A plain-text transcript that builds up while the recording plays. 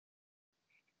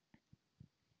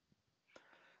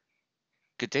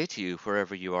Good day to you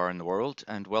wherever you are in the world,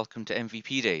 and welcome to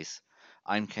MVP Days.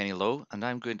 I'm Kenny Lowe, and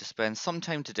I'm going to spend some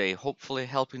time today hopefully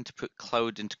helping to put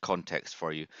cloud into context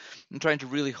for you and trying to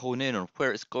really hone in on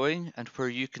where it's going and where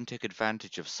you can take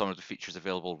advantage of some of the features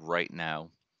available right now.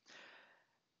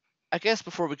 I guess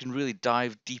before we can really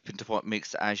dive deep into what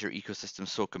makes the Azure ecosystem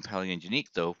so compelling and unique,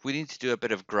 though, we need to do a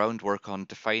bit of groundwork on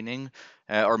defining,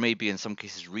 or maybe in some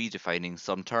cases redefining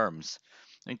some terms.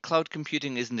 And cloud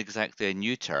computing isn't exactly a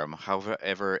new term,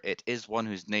 however, it is one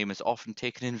whose name is often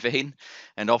taken in vain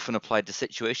and often applied to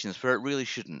situations where it really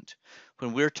shouldn't.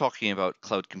 When we're talking about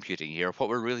cloud computing here, what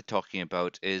we're really talking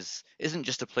about isn't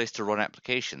just a place to run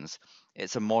applications,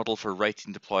 it's a model for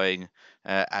writing, deploying,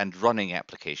 and running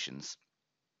applications.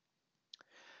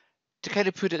 To kind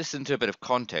of put this into a bit of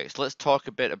context, let's talk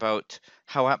a bit about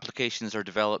how applications are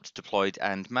developed, deployed,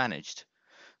 and managed.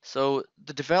 So,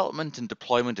 the development and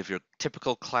deployment of your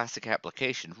typical classic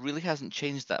application really hasn't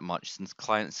changed that much since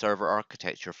client server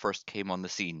architecture first came on the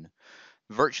scene.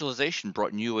 Virtualization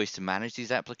brought new ways to manage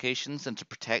these applications and to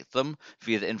protect them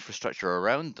via the infrastructure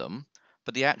around them,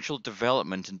 but the actual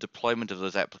development and deployment of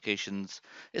those applications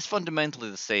is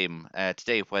fundamentally the same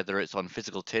today, whether it's on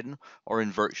physical tin or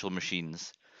in virtual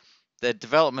machines. The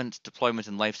development, deployment,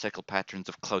 and lifecycle patterns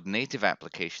of cloud native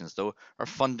applications, though, are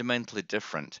fundamentally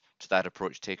different to that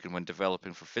approach taken when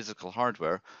developing for physical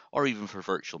hardware or even for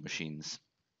virtual machines.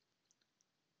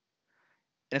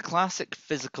 In a classic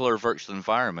physical or virtual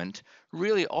environment,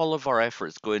 really all of our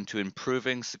efforts go into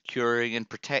improving, securing, and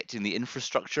protecting the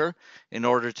infrastructure in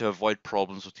order to avoid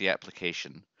problems with the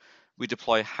application. We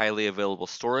deploy highly available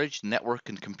storage, network,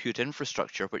 and compute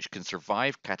infrastructure which can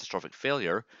survive catastrophic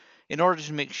failure in order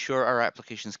to make sure our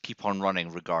applications keep on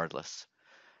running regardless.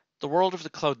 The world of the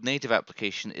cloud native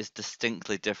application is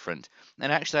distinctly different, and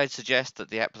actually I'd suggest that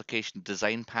the application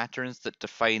design patterns that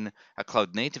define a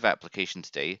cloud native application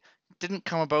today didn't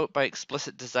come about by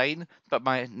explicit design, but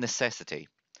by necessity.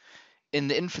 In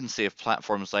the infancy of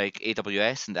platforms like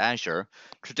AWS and Azure,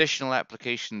 traditional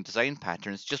application design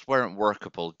patterns just weren't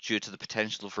workable due to the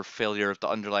potential for failure of the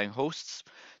underlying hosts,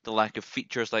 the lack of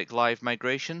features like live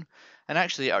migration, and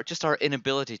actually just our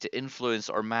inability to influence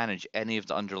or manage any of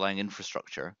the underlying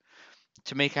infrastructure.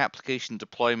 To make application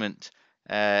deployment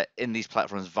in these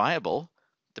platforms viable,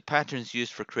 the patterns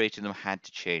used for creating them had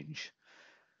to change.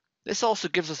 This also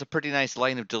gives us a pretty nice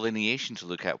line of delineation to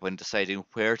look at when deciding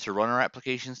where to run our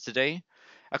applications today.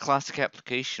 A classic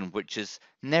application which is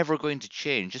never going to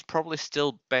change is probably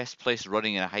still best placed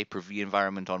running in a Hyper-V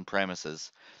environment on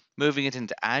premises. Moving it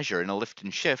into Azure in a lift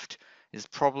and shift is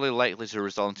probably likely to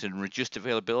result in reduced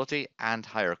availability and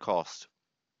higher cost.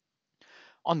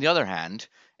 On the other hand,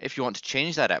 if you want to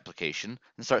change that application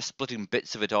and start splitting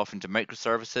bits of it off into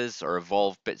microservices or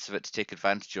evolve bits of it to take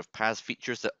advantage of PaaS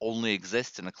features that only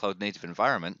exist in a cloud native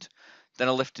environment, then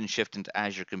a lift and shift into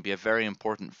Azure can be a very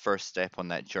important first step on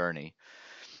that journey.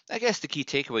 I guess the key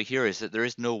takeaway here is that there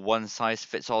is no one size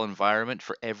fits all environment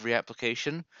for every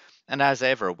application. And as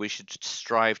ever, we should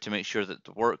strive to make sure that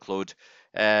the workload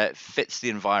fits the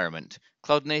environment.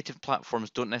 Cloud native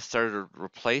platforms don't necessarily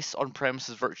replace on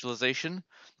premises virtualization,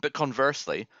 but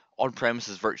conversely, on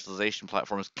premises virtualization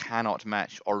platforms cannot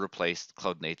match or replace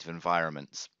cloud native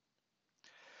environments.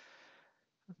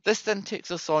 This then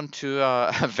takes us on to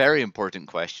a very important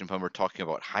question when we're talking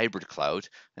about hybrid cloud,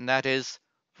 and that is,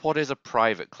 what is a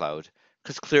private cloud?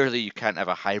 Because clearly you can't have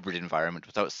a hybrid environment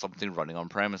without something running on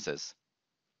premises.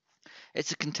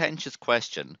 It's a contentious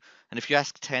question, and if you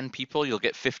ask 10 people, you'll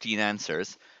get 15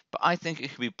 answers, but I think it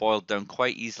can be boiled down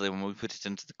quite easily when we put it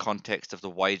into the context of the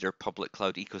wider public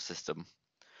cloud ecosystem.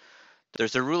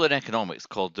 There's a rule in economics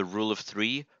called the rule of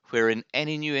three, wherein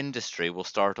any new industry will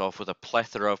start off with a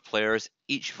plethora of players,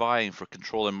 each vying for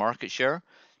control and market share,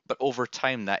 but over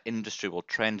time that industry will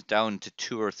trend down to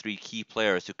two or three key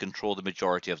players who control the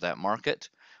majority of that market,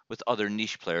 with other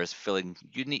niche players filling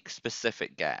unique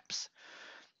specific gaps.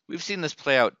 We've seen this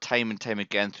play out time and time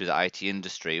again through the IT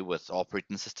industry with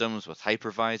operating systems, with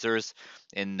hypervisors,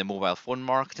 in the mobile phone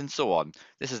market, and so on.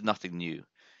 This is nothing new.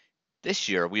 This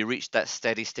year, we reached that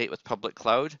steady state with public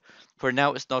cloud, where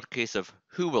now it's not a case of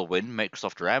who will win,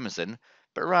 Microsoft or Amazon,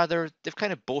 but rather they've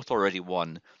kind of both already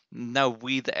won. Now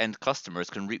we, the end customers,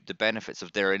 can reap the benefits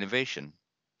of their innovation.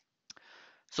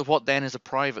 So what then is a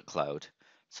private cloud?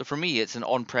 So for me, it's an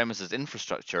on-premises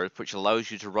infrastructure which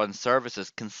allows you to run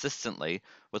services consistently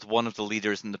with one of the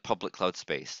leaders in the public cloud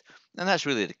space. And that's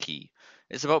really the key.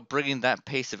 It's about bringing that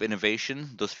pace of innovation,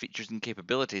 those features and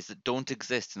capabilities that don't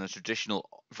exist in a traditional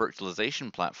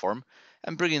virtualization platform,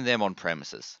 and bringing them on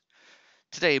premises.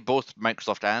 Today, both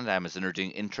Microsoft and Amazon are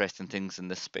doing interesting things in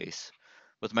this space.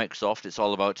 With Microsoft, it's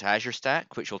all about Azure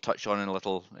Stack, which we'll touch on in a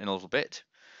little bit.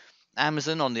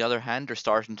 Amazon, on the other hand, are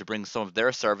starting to bring some of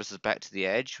their services back to the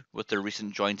edge with their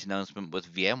recent joint announcement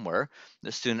with VMware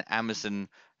that soon Amazon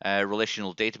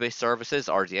Relational Database Services,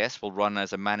 RDS, will run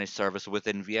as a managed service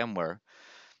within VMware.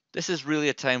 This is really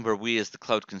a time where we as the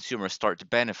cloud consumers start to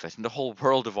benefit and a whole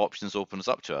world of options opens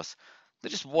up to us that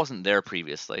just wasn't there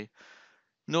previously.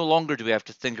 No longer do we have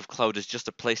to think of cloud as just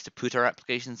a place to put our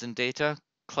applications and data.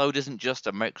 Cloud isn't just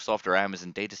a Microsoft or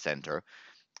Amazon data center.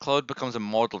 Cloud becomes a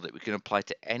model that we can apply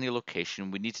to any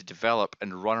location we need to develop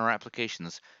and run our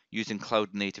applications using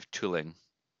cloud native tooling.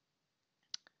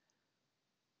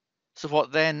 So,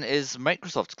 what then is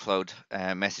Microsoft's cloud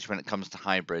message when it comes to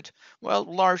hybrid? Well,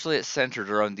 largely it's centered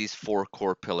around these four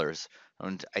core pillars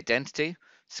around identity,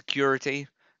 security,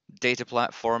 data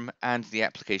platform, and the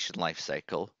application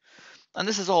lifecycle. And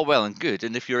this is all well and good,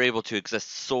 and if you're able to exist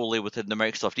solely within the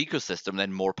Microsoft ecosystem,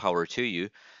 then more power to you.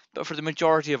 But for the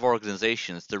majority of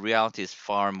organizations, the reality is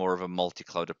far more of a multi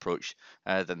cloud approach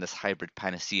than this hybrid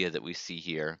panacea that we see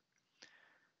here.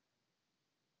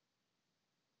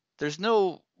 There's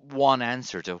no one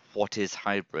answer to what is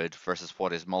hybrid versus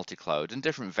what is multi-cloud, and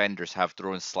different vendors have their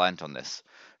own slant on this.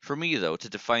 For me, though, to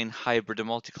define hybrid and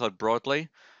multi-cloud broadly,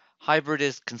 hybrid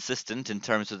is consistent in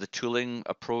terms of the tooling,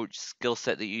 approach, skill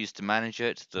set that you use to manage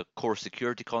it, the core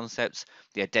security concepts,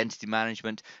 the identity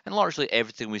management, and largely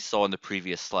everything we saw in the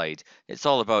previous slide. It's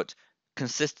all about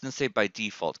consistency by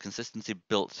default, consistency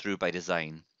built through by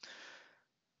design.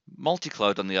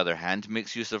 Multi-cloud, on the other hand,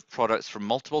 makes use of products from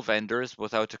multiple vendors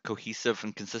without a cohesive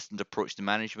and consistent approach to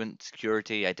management,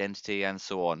 security, identity, and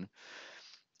so on.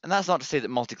 And that's not to say that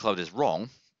multi-cloud is wrong.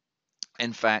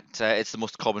 In fact, it's the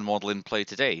most common model in play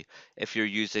today. If you're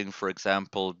using, for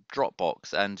example,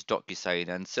 Dropbox and DocuSign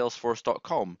and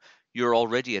Salesforce.com, you're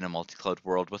already in a multi-cloud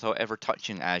world without ever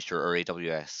touching Azure or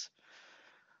AWS.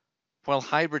 While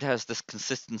hybrid has this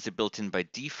consistency built in by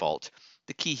default,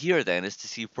 the key here then is to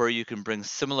see where you can bring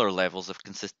similar levels of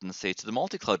consistency to the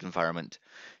multi-cloud environment.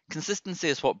 Consistency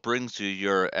is what brings you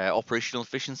your operational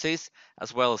efficiencies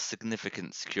as well as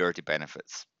significant security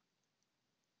benefits.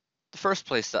 The first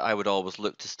place that I would always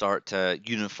look to start to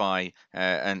unify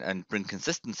and bring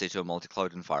consistency to a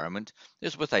multi-cloud environment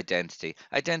is with identity.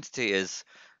 Identity is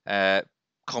uh,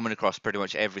 common across pretty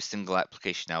much every single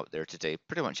application out there today.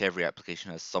 Pretty much every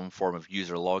application has some form of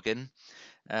user login,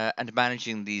 and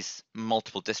managing these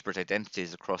multiple disparate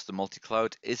identities across the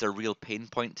multi-cloud is a real pain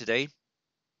point today.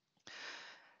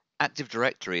 Active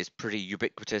Directory is pretty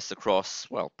ubiquitous across,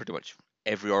 well, pretty much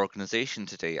every organization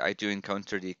today. I do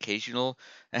encounter the occasional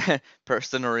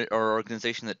person or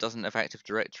organization that doesn't have Active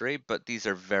Directory, but these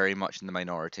are very much in the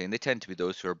minority, and they tend to be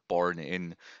those who are born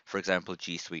in, for example,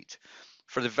 G Suite.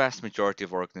 For the vast majority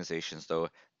of organizations, though,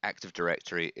 Active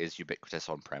Directory is ubiquitous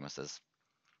on premises.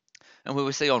 And when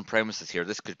we say on premises here,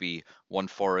 this could be one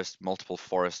forest, multiple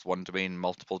forests, one domain,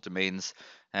 multiple domains,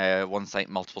 one site,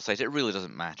 multiple sites. It really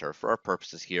doesn't matter. For our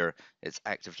purposes here, it's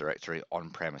Active Directory on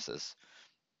premises.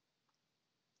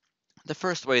 The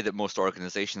first way that most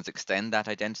organizations extend that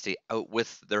identity out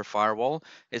with their firewall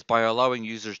is by allowing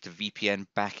users to VPN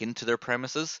back into their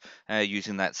premises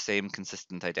using that same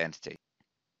consistent identity.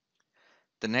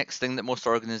 The next thing that most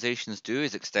organizations do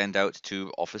is extend out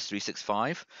to Office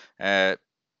 365.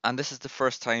 And this is the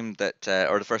first time that,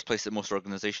 or the first place that most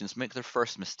organizations make their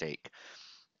first mistake.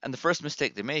 And the first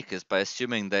mistake they make is by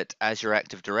assuming that Azure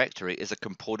Active Directory is a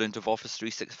component of Office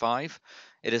 365.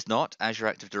 It is not. Azure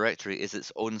Active Directory is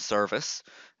its own service,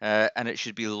 and it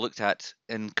should be looked at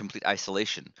in complete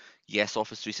isolation. Yes,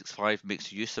 Office 365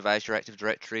 makes use of Azure Active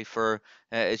Directory for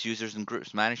its users and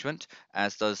groups management,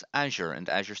 as does Azure and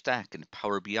Azure Stack and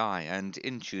Power BI and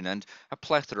Intune and a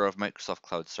plethora of Microsoft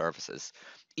Cloud services.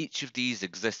 Each of these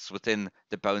exists within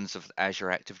the bounds of the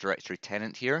Azure Active Directory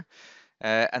tenant here,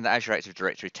 and the Azure Active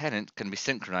Directory tenant can be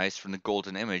synchronized from the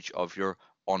golden image of your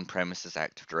on-premises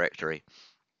Active Directory.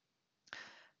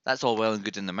 That's all well and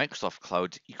good in the Microsoft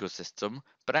Cloud ecosystem,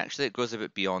 but actually it goes a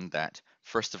bit beyond that.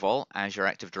 First of all, Azure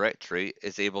Active Directory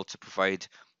is able to provide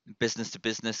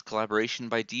business-to-business collaboration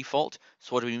by default.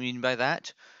 So what do we mean by that?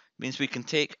 It means we can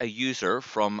take a user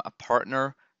from a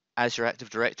partner Azure Active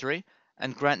Directory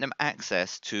and grant them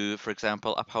access to, for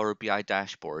example, a Power BI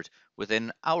dashboard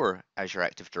within our Azure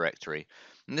Active Directory.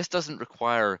 And this doesn't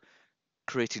require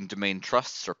creating domain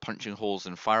trusts or punching holes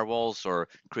in firewalls or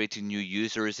creating new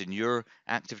users in your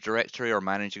Active Directory or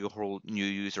managing a whole new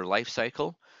user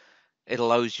lifecycle. It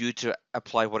allows you to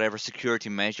apply whatever security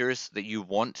measures that you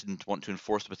want and want to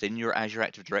enforce within your Azure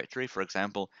Active Directory, for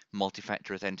example,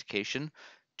 multi-factor authentication,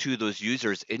 to those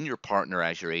users in your partner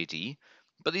Azure AD.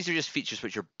 But these are just features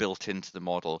which are built into the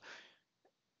model.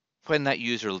 When that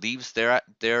user leaves their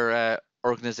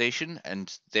organization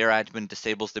and their admin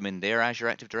disables them in their Azure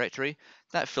Active Directory,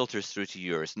 that filters through to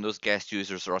yours, and those guest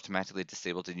users are automatically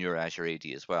disabled in your Azure AD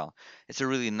as well. It's a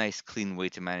really nice, clean way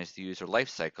to manage the user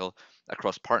lifecycle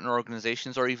across partner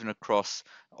organizations or even across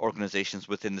organizations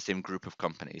within the same group of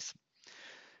companies.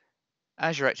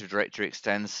 Azure Active Directory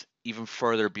extends even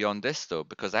further beyond this, though,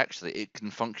 because actually it can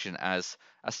function as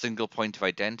a single point of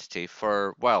identity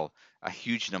for, well, a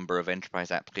huge number of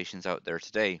enterprise applications out there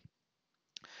today.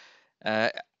 Uh,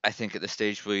 I think at this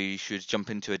stage we should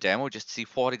jump into a demo just to see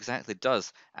what exactly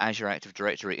does Azure Active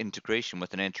Directory integration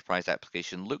with an enterprise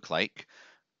application look like.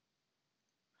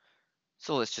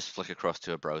 So let's just flick across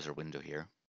to a browser window here.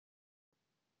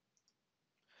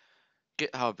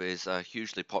 GitHub is a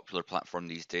hugely popular platform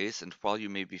these days, and while you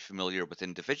may be familiar with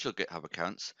individual GitHub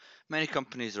accounts, many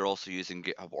companies are also using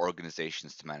GitHub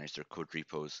organizations to manage their code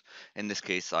repos. In this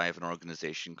case, I have an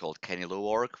organization called Kenny Lowe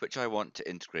org, which I want to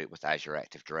integrate with Azure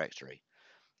Active Directory.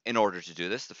 In order to do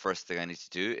this, the first thing I need to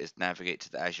do is navigate to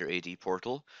the Azure AD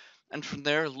portal, and from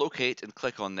there locate and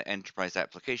click on the Enterprise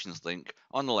Applications link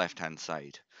on the left-hand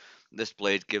side. This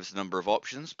blade gives a number of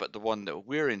options, but the one that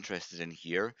we're interested in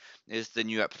here is the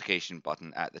New Application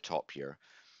button at the top here.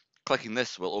 Clicking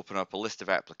this will open up a list of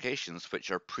applications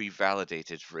which are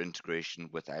pre-validated for integration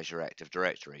with Azure Active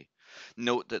Directory.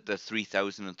 Note that the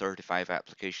 3035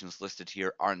 applications listed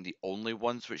here aren't the only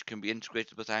ones which can be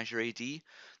integrated with Azure AD,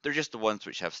 they're just the ones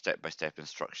which have step-by-step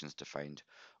instructions defined.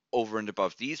 Over and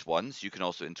above these ones, you can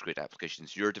also integrate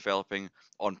applications you're developing,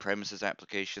 on-premises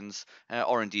applications,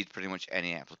 or indeed pretty much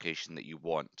any application that you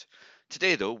want.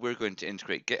 Today though, we're going to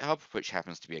integrate GitHub, which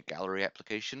happens to be a gallery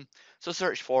application. So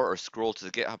search for or scroll to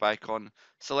the GitHub icon,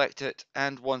 select it,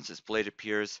 and once its blade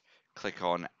appears, click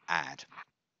on Add.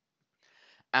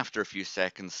 After a few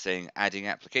seconds saying Adding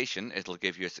Application, it'll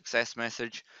give you a success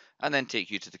message and then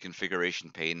take you to the configuration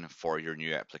pane for your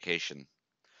new application.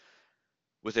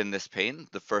 Within this pane,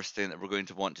 the first thing that we're going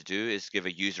to want to do is give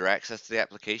a user access to the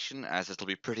application, as it'll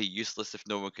be pretty useless if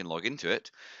no one can log into it.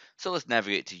 So let's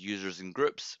navigate to Users and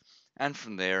Groups, and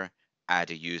from there, add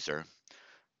a user.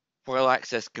 While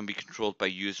access can be controlled by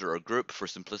user or group, for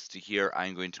simplicity here,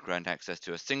 I'm going to grant access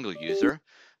to a single user.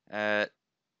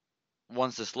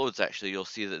 Once this loads, actually, you'll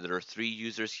see that there are 3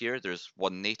 users here. There's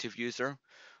one native user,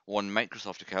 one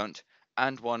Microsoft account,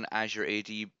 and one Azure AD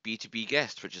B2B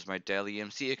guest, which is my Dell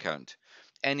EMC account.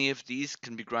 Any of these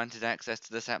can be granted access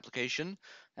to this application,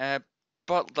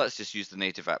 but let's just use the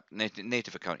native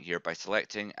account here by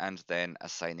selecting and then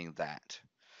assigning that.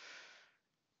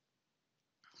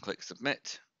 Click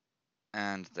Submit,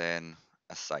 and then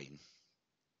Assign.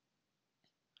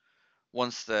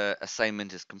 Once the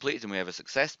assignment is complete and we have a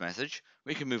success message,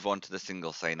 we can move on to the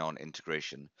single sign-on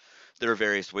integration. There are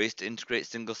various ways to integrate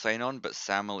single sign-on, but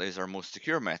SAML is our most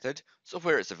secure method, so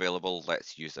where it's available,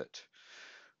 let's use it.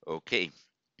 Okay,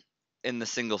 in the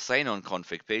single sign-on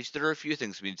config page, there are a few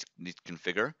things we need to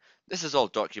configure. This is all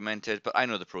documented, but I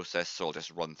know the process, so I'll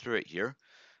just run through it here.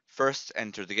 First,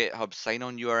 enter the GitHub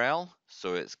sign-on URL,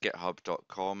 so it's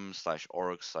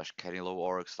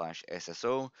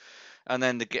github.com/org/kennyloweorg/sso. And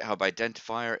then the GitHub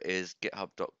identifier is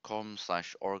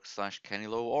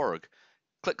github.com/org/kennyloweorg.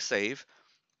 Click Save,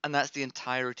 and that's the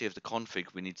entirety of the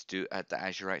config we need to do at the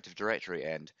Azure Active Directory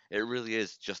end. It really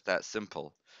is just that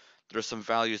simple. There are some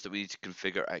values that we need to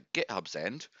configure at GitHub's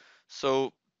end.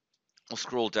 So we'll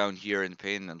scroll down here in the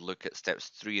pane and look at steps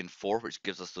 3 and 4, which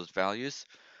gives us those values,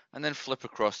 and then flip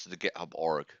across to the GitHub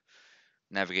org.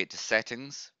 Navigate to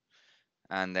Settings,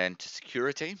 and then to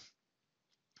Security,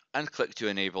 and click to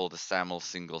enable the SAML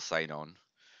single sign-on.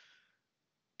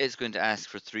 It's going to ask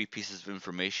for 3 pieces of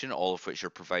information, all of which are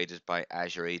provided by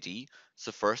Azure AD.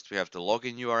 So first we have the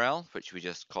login URL, which we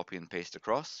just copy and paste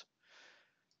across.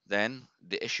 Then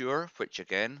the issuer, which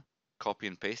again, copy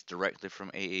and paste directly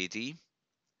from AAD.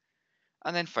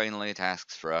 And then finally it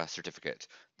asks for a certificate.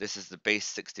 This is the base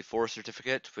 64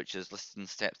 certificate, which is listed in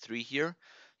step 3 here.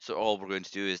 So all we're going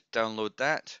to do is download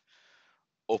that,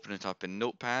 open it up in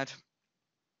Notepad,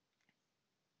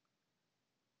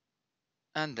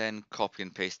 and then copy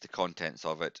and paste the contents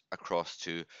of it across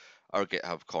to our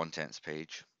GitHub contents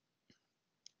page.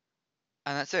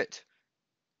 And that's it.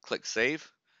 Click Save,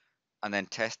 and then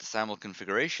test the SAML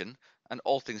configuration, and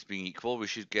all things being equal, we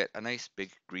should get a nice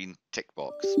big green tick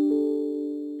box.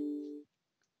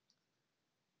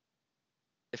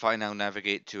 If I now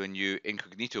navigate to a new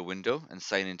incognito window and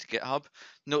sign into GitHub,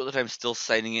 note that I'm still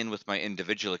signing in with my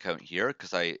individual account here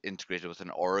because I integrated with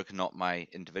an org, not my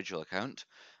individual account.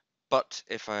 But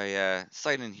if I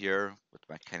sign in here with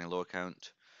my Kenny Lowe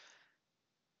account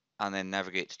and then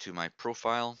navigate to my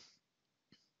profile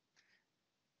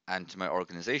and to my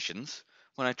organizations,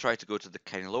 When I try to go to the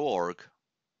Kenny Lowe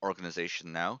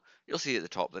organization now, you'll see at the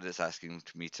top that it's asking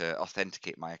me to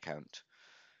authenticate my account.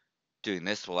 Doing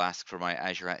this will ask for my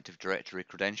Azure Active Directory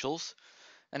credentials,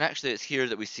 and actually it's here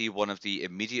that we see one of the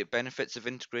immediate benefits of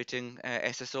integrating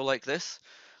SSO like this,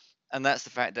 and that's the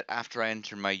fact that after I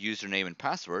enter my username and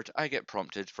password, I get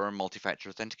prompted for multi-factor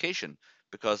authentication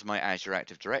because my Azure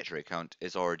Active Directory account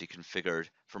is already configured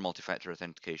for multi-factor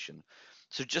authentication.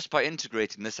 So just by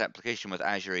integrating this application with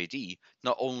Azure AD,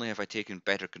 not only have I taken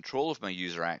better control of my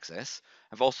user access,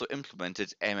 I've also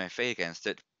implemented MFA against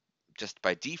it just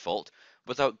by default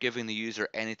without giving the user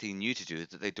anything new to do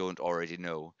that they don't already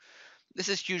know. This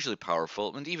is hugely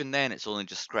powerful, and even then it's only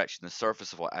just scratching the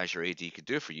surface of what Azure AD could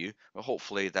do for you, but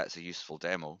hopefully that's a useful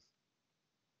demo.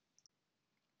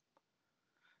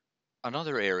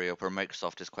 Another area where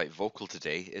Microsoft is quite vocal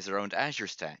today is around Azure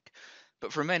Stack,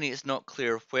 but for many it's not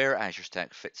clear where Azure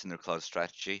Stack fits in their cloud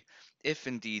strategy, if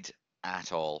indeed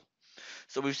at all.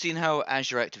 So we've seen how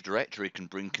Azure Active Directory can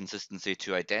bring consistency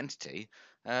to identity.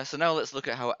 So now let's look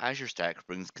at how Azure Stack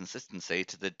brings consistency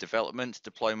to the development,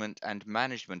 deployment, and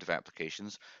management of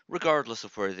applications, regardless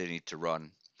of where they need to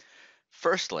run.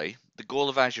 Firstly, the goal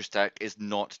of Azure Stack is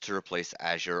not to replace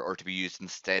Azure or to be used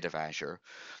instead of Azure.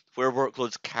 Where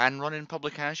workloads can run in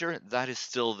public Azure, that is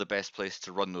still the best place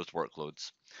to run those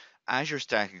workloads. Azure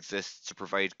Stack exists to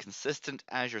provide consistent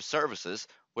Azure services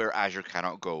where Azure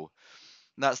cannot go.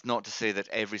 That's not to say that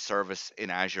every service in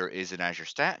Azure is in Azure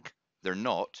Stack. They're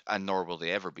not, and nor will they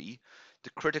ever be.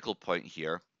 The critical point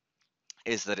here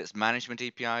is that its management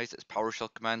APIs, its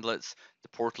PowerShell commandlets, the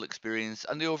portal experience,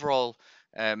 and the overall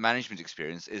management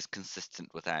experience is consistent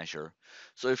with Azure.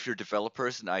 So if your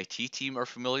developers and IT team are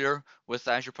familiar with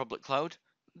Azure Public Cloud,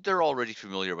 they're already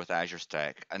familiar with Azure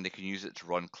Stack, and they can use it to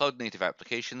run cloud-native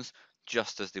applications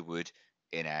just as they would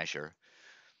in Azure.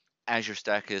 Azure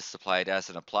Stack is supplied as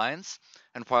an appliance,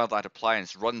 and while that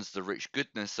appliance runs the rich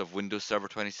goodness of Windows Server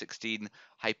 2016,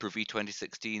 Hyper-V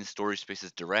 2016, Storage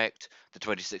Spaces Direct, the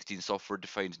 2016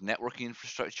 software-defined networking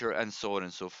infrastructure, and so on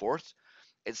and so forth,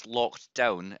 it's locked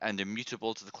down and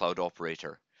immutable to the cloud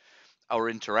operator. Our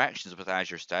interactions with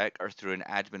Azure Stack are through an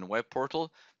admin web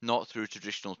portal, not through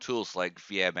traditional tools like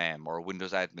VMM or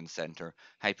Windows Admin Center,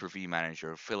 Hyper-V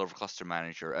Manager, Failover Cluster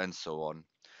Manager, and so on.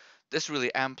 This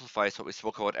really amplifies what we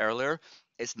spoke about earlier.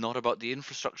 It's not about the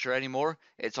infrastructure anymore,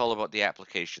 it's all about the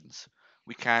applications.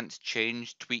 We can't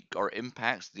change, tweak, or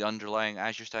impact the underlying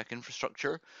Azure Stack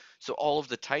infrastructure, so all of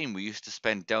the time we used to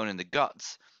spend down in the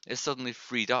guts is suddenly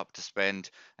freed up to spend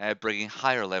bringing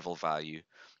higher level value.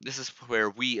 This is where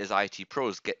we as IT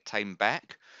pros get time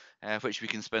back, which we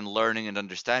can spend learning and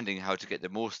understanding how to get the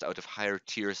most out of higher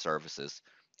tier services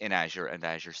in Azure and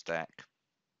Azure Stack.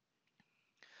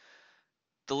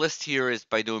 The list here is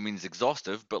by no means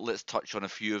exhaustive, but let's touch on a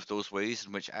few of those ways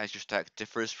in which Azure Stack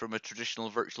differs from a traditional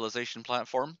virtualization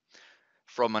platform.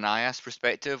 From an IaaS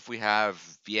perspective, we have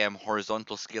VM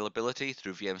horizontal scalability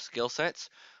through VM scale sets.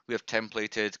 We have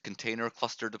templated container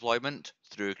cluster deployment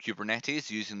through Kubernetes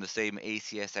using the same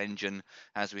ACS engine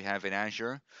as we have in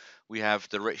Azure. We have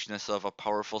the richness of a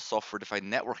powerful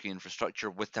software-defined networking infrastructure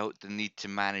without the need to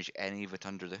manage any of it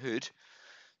under the hood.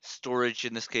 Storage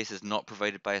in this case is not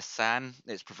provided by a SAN,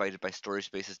 it's provided by Storage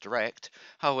Spaces Direct.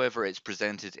 However, it's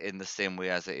presented in the same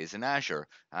way as it is in Azure,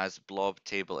 as blob,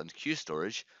 table, and queue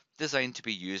storage, designed to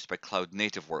be used by cloud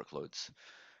native workloads.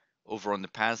 Over on the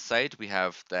PaaS side, we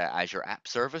have the Azure App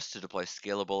Service to deploy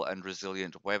scalable and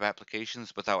resilient web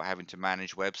applications without having to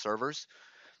manage web servers.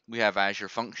 We have Azure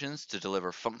Functions to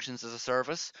deliver functions as a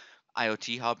service.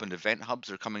 IoT Hub and Event Hubs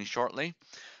are coming shortly.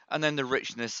 And then the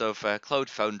richness of Cloud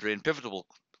Foundry and Pivotal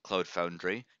Cloud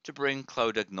Foundry to bring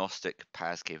cloud agnostic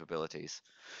PaaS capabilities.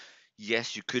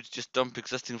 Yes, you could just dump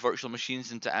existing virtual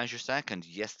machines into Azure Stack, and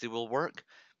yes, they will work,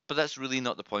 but that's really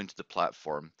not the point of the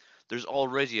platform. There's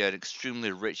already an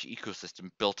extremely rich ecosystem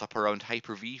built up around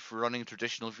Hyper-V for running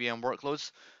traditional VM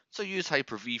workloads, so use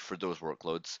Hyper-V for those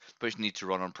workloads which need to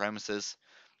run on premises,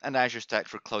 and Azure Stack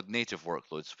for cloud native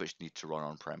workloads which need to run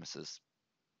on premises.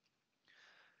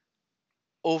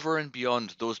 Over and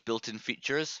beyond those built-in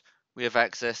features, we have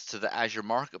access to the Azure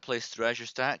Marketplace through Azure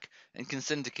Stack and can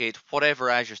syndicate whatever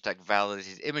Azure Stack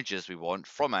validated images we want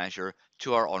from Azure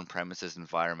to our on-premises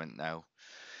environment now.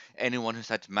 Anyone who's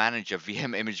had to manage a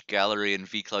VM image gallery in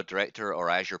vCloud Director or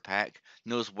Azure Pack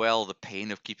knows well the pain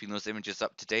of keeping those images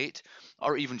up to date,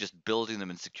 or even just building them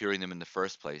and securing them in the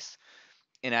first place.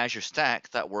 In Azure Stack,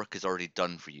 that work is already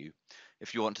done for you.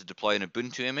 If you want to deploy an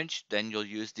Ubuntu image, then you'll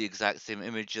use the exact same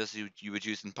image as you would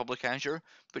use in public Azure,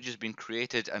 but just been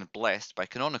created and blessed by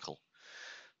Canonical.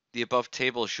 The above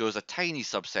table shows a tiny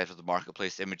subset of the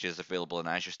marketplace images available in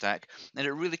Azure Stack, and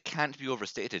it really can't be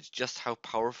overstated just how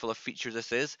powerful a feature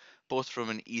this is, both from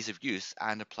an ease of use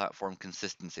and a platform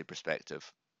consistency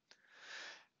perspective.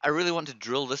 I really want to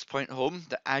drill this point home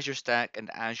that Azure Stack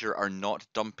and Azure are not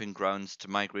dumping grounds to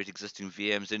migrate existing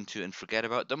VMs into and forget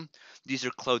about them. These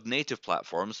are cloud native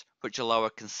platforms which allow a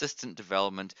consistent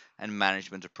development and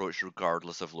management approach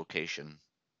regardless of location.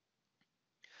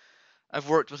 I've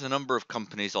worked with a number of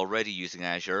companies already using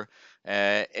Azure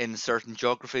in certain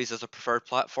geographies as a preferred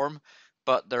platform,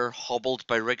 but they're hobbled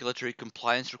by regulatory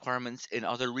compliance requirements in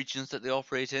other regions that they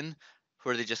operate in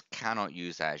where they just cannot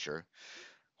use Azure.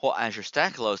 What Azure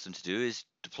Stack allows them to do is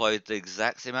deploy the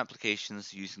exact same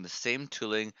applications using the same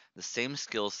tooling, the same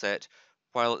skill set,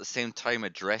 while at the same time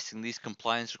addressing these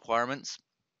compliance requirements.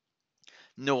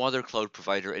 No other cloud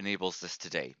provider enables this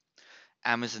today.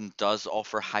 Amazon does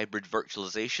offer hybrid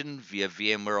virtualization via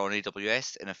VMware on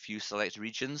AWS in a few select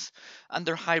regions, and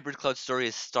their hybrid cloud story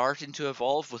is starting to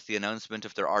evolve with the announcement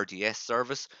of their RDS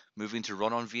service moving to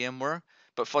run on VMware,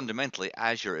 but fundamentally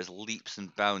Azure is leaps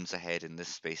and bounds ahead in this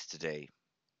space today.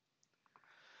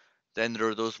 Then there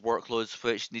are those workloads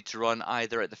which need to run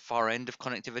either at the far end of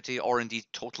connectivity or indeed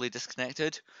totally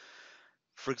disconnected.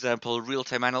 For example,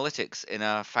 real-time analytics in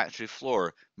a factory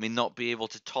floor may not be able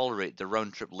to tolerate the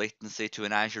round-trip latency to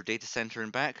an Azure data center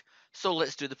and back, so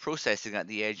let's do the processing at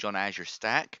the edge on Azure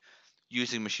Stack,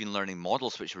 using machine learning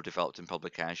models which were developed in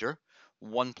public Azure.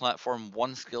 One platform,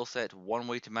 one skill set, one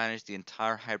way to manage the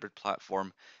entire hybrid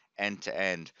platform end to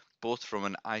end, both from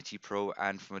an IT pro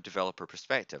and from a developer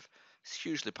perspective. It's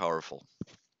hugely powerful.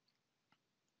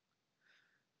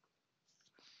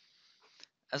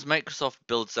 As Microsoft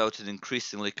builds out an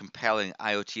increasingly compelling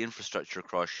IoT infrastructure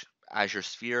across Azure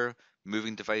Sphere,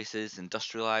 moving devices,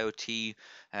 industrial IoT,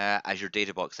 Azure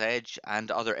Databox Edge, and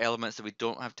other elements that we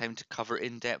don't have time to cover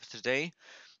in depth today,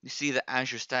 you see that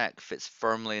Azure Stack fits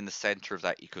firmly in the center of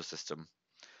that ecosystem.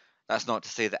 That's not to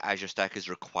say that Azure Stack is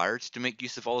required to make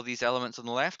use of all of these elements on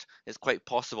the left. It's quite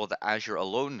possible that Azure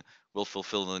alone will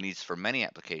fulfill the needs for many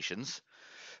applications.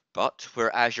 But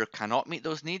where Azure cannot meet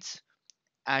those needs,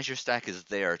 Azure Stack is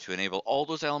there to enable all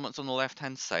those elements on the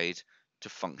left-hand side to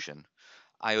function.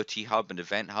 IoT Hub and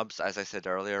Event Hubs, as I said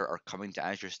earlier, are coming to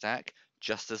Azure Stack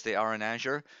just as they are in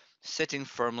Azure, sitting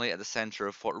firmly at the center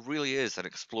of what really is an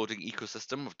exploding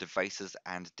ecosystem of devices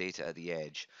and data at the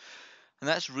edge. And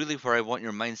that's really where I want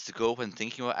your minds to go when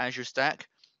thinking about Azure Stack.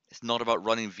 It's not about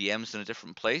running VMs in a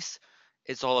different place.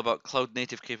 It's all about cloud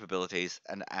native capabilities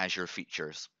and Azure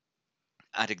features.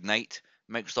 At Ignite,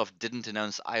 Microsoft didn't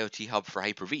announce IoT Hub for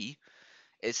Hyper-V.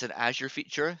 It's an Azure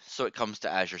feature, so it comes to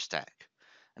Azure Stack.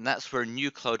 And that's where new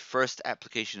cloud-first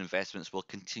application investments will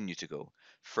continue to go.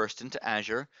 First into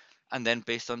Azure, and then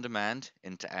based on demand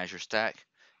into Azure Stack,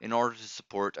 in order to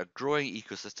support a growing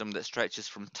ecosystem that stretches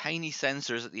from tiny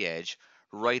sensors at the edge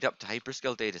right up to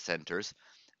hyperscale data centers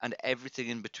and everything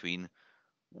in between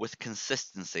with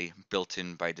consistency built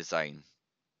in by design.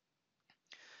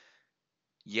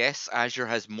 Yes, Azure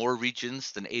has more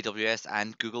regions than AWS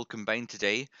and Google combined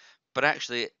today, but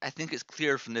actually, I think it's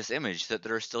clear from this image that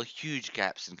there are still huge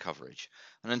gaps in coverage.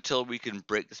 And until we can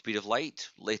break the speed of light,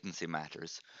 latency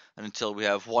matters. And until we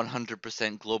have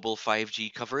 100% global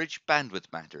 5G coverage,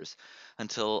 bandwidth matters.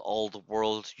 Until all the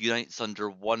world unites under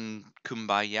one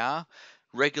kumbaya,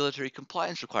 regulatory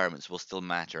compliance requirements will still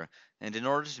matter. And in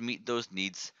order to meet those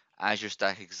needs, Azure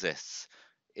Stack exists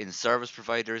in service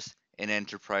providers, in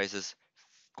enterprises,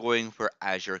 going where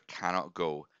Azure cannot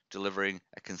go, delivering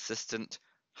a consistent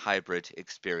hybrid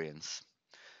experience.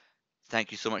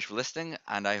 Thank you so much for listening,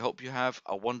 and I hope you have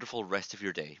a wonderful rest of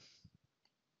your day.